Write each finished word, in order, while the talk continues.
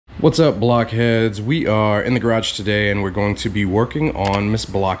What's up, Blockheads? We are in the garage today and we're going to be working on Miss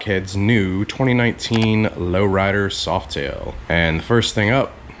Blockhead's new 2019 Low Rider Softail. And the first thing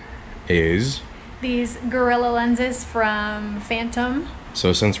up is these Gorilla lenses from Phantom.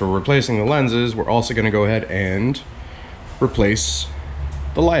 So since we're replacing the lenses, we're also going to go ahead and replace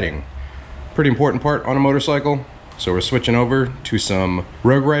the lighting. Pretty important part on a motorcycle. So we're switching over to some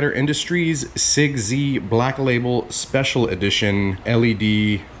Rogue Rider Industries Sig Z Black Label Special Edition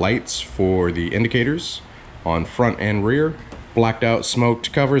LED lights for the indicators on front and rear, blacked out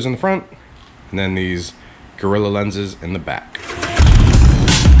smoked covers in the front, and then these Gorilla lenses in the back.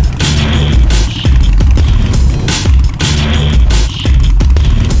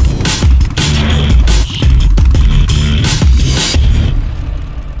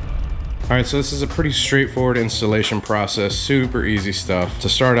 Alright, so this is a pretty straightforward installation process, super easy stuff. To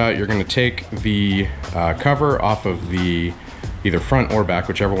start out, you're going to take the cover off of the either front or back,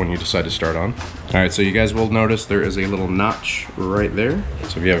 whichever one you decide to start on. Alright, so you guys will notice there is a little notch right there.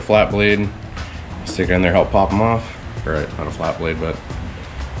 So if you have a flat blade, stick it in there, help pop them off. Alright, not a flat blade, but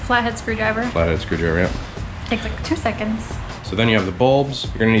Flathead screwdriver. Flathead screwdriver, yeah. Takes like 2 seconds. So then you have the bulbs.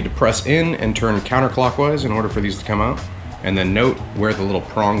 You're going to need to press in and turn counterclockwise in order for these to come out. And then note where the little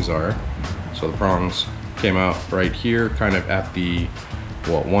prongs are. So the prongs came out right here, kind of at the,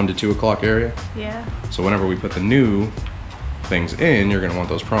 what, 1 to 2 o'clock area? Yeah. So whenever we put the new things in, you're gonna want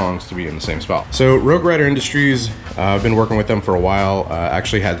those prongs to be in the same spot. So Rogue Rider Industries, I've been working with them for a while.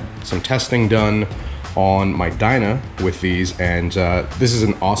 Actually had some testing done on my Dyna with these, and this is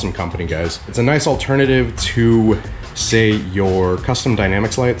an awesome company, guys. It's a nice alternative to, say, your custom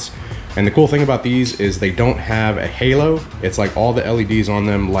dynamics lights. And the cool thing about these is they don't have a halo. It's like all the LEDs on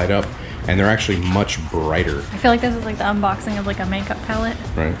them light up, and they're actually much brighter. I feel like this is like the unboxing of like a makeup palette.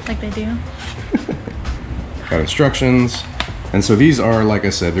 Right. Like they do. Got instructions. And so these are, like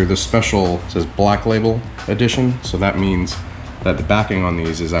I said, they're the special, it says Black Label Edition. So that means that the backing on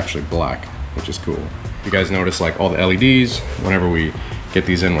these is actually black, which is cool. You guys notice like all the LEDs, whenever we get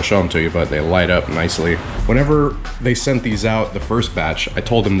these in, we'll show them to you, but they light up nicely. Whenever they sent these out, the first batch, I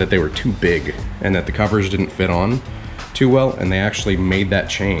told them that they were too big and that the covers didn't fit on too well, and they actually made that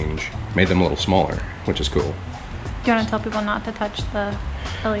change, made them a little smaller, which is cool. Do you want to tell people not to touch the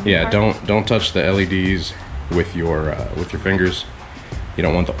LED Yeah, part? don't touch the LEDs with your fingers. You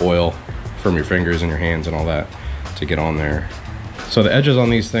don't want the oil from your fingers and your hands and all that to get on there. So the edges on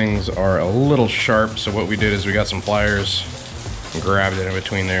these things are a little sharp, so what we did is we got some pliers and grabbed it in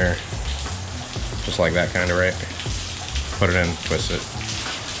between there, just like that kind of, right? Put it in, twist it.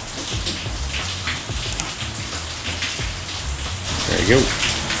 There you go.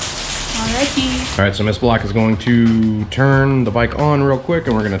 Alrighty. All right, so Miss Block is going to turn the bike on real quick,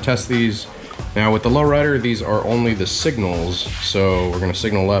 and we're gonna test these. Now with the Low Rider, these are only the signals, so we're gonna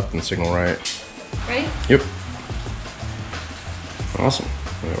signal left and signal right. Ready? Yep. Awesome,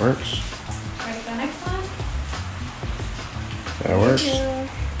 that works. Ready for the next one? That works.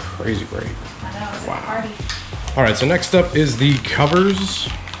 Crazy great. I know, it's Wow. a party. All right, so next up is the covers.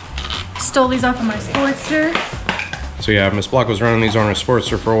 Stole these off of my Sportster. So yeah, Miss Block was running these on her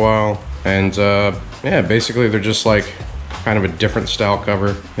Sportster for a while, and yeah, basically they're just like kind of a different style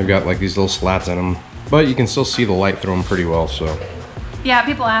cover. They've got like these little slats in them, but you can still see the light through them pretty well, so. Yeah,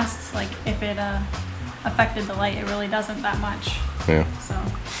 people asked like if it affected the light. It really doesn't that much. Yeah. So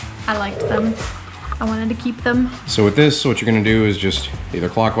I liked them. I wanted to keep them. So with this, what you're gonna do is just either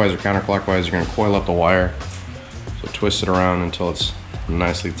clockwise or counterclockwise, you're gonna coil up the wire. So twist it around until it's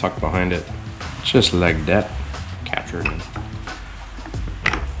nicely tucked behind it. Just like that. Captured.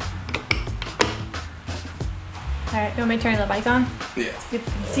 Alright, you want me to turn the bike on? Yeah. So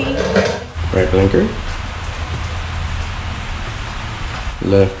people can see. Right blinker.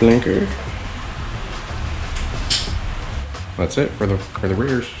 Left blinker. That's it for the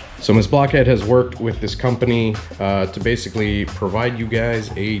rears. So Ms. Blockhead has worked with this company to basically provide you guys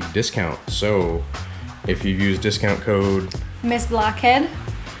a discount. So if you use discount code Miss Blockhead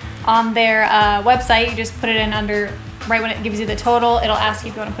on their website, you just put it in under, right when it gives you the total, it'll ask you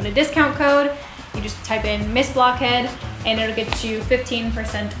if you want to put a discount code. You just type in Miss Blockhead and it'll get you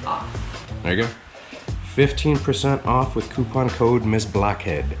 15% off. There you go. 15% off with coupon code Miss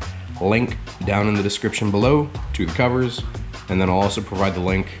Blockhead. Link down in the description below to the covers, and then I'll also provide the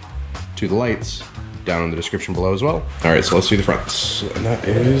link to the lights down in the description below as well. All right, so let's do the fronts, and that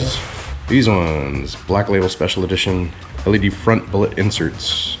is these ones. Black Label Special Edition LED front bullet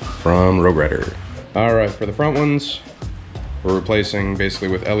inserts from Rogue Rider. All right, for the front ones, we're replacing basically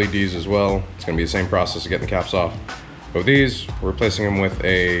with LEDs as well. It's gonna be the same process of getting the caps off. But with these, we're replacing them with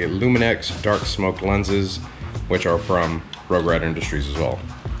a Luminex dark smoked lenses, which are from Rogue Rider Industries as well.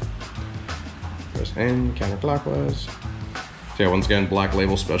 press and counterclockwise. So yeah, once again, Black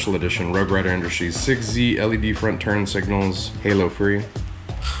Label Special Edition, Rogue Rider Industries 6Z LED front turn signals, halo free.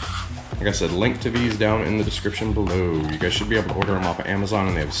 Like I said, link to these down in the description below. You guys should be able to order them off of Amazon,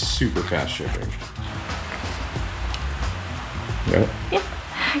 and they have super fast shipping. Got it? Yeah.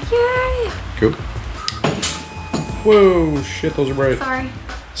 Yay! Cool. Whoa, shit, those are bright. Sorry.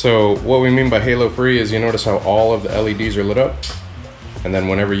 So what we mean by halo free is you notice how all of the LEDs are lit up, and then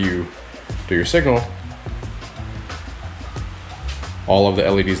whenever you do your signal, all of the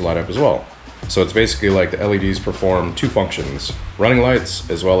LEDs light up as well. So it's basically like the LEDs perform two functions, running lights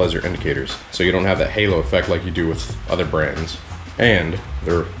as well as your indicators. So you don't have that halo effect like you do with other brands. And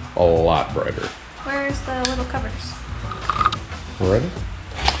they're a lot brighter. Where's the little covers? Ready?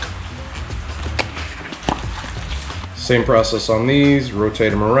 Same process on these,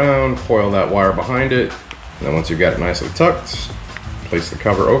 rotate them around, coil that wire behind it, and then once you've got it nicely tucked, place the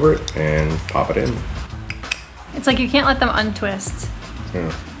cover over it and pop it in. It's like you can't let them untwist.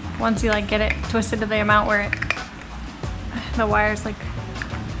 Yeah. Once you like get it twisted to the amount where the wire's like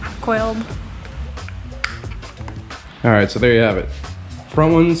coiled. All right, so there you have it.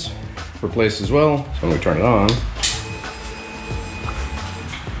 Front ones replaced as well. So when we turn it on,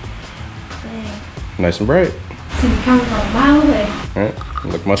 Dang. nice and bright. It's gonna be coming from a mile away. All right,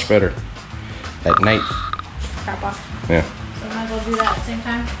 look much better at night. Crap off. Yeah. So might as well do that at the same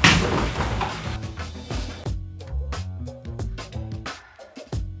time.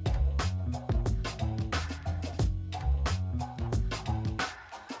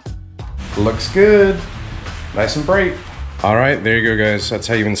 Looks good. Nice and bright. All right, there you go, guys. That's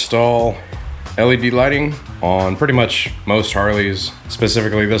how you install LED lighting on pretty much most Harleys.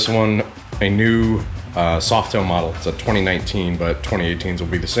 Specifically this one, a new Softail model. It's a 2019, but 2018s will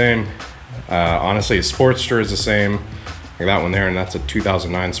be the same. Honestly, a Sportster is the same. Like that one there, and that's a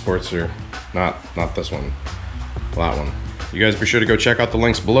 2009 Sportster. Not this one, that one. You guys be sure to go check out the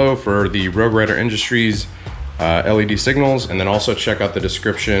links below for the Rogue Rider Industries LED signals, and then also check out the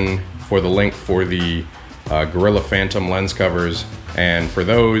description for the link for the Gorilla Phantom lens covers, and for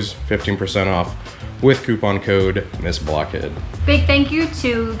those 15% off with coupon code Miss Blockhead. Big thank you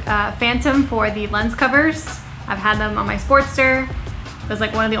to Phantom for the lens covers. I've had them on my Sportster. It was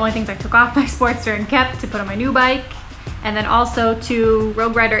like one of the only things I took off my Sportster and kept to put on my new bike. And then also to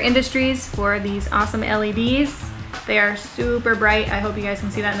Rogue Rider Industries for these awesome LEDs. They are super bright. I hope you guys can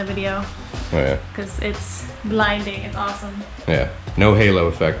see that in the video. Oh yeah. Because it's blinding, it's awesome. Yeah, no halo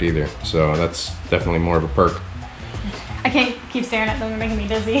effect either, so that's definitely more of a perk. I can't keep staring at them, they're making me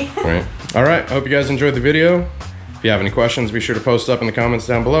dizzy. Right. All right, I hope you guys enjoyed the video. If you have any questions, be sure to post up in the comments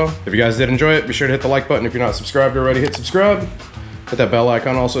down below. If you guys did enjoy it, be sure to hit the like button. If you're not subscribed already, hit subscribe. Hit that bell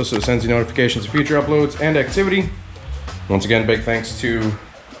icon also so it sends you notifications of future uploads and activity. Once again, big thanks to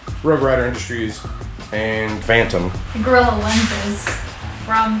Rogue Rider Industries and Phantom. Gorilla lenses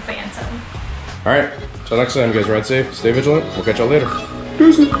from Phantom. All right, till next time, you guys ride safe, stay vigilant. We'll catch y'all later.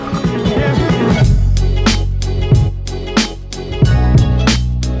 Deuces.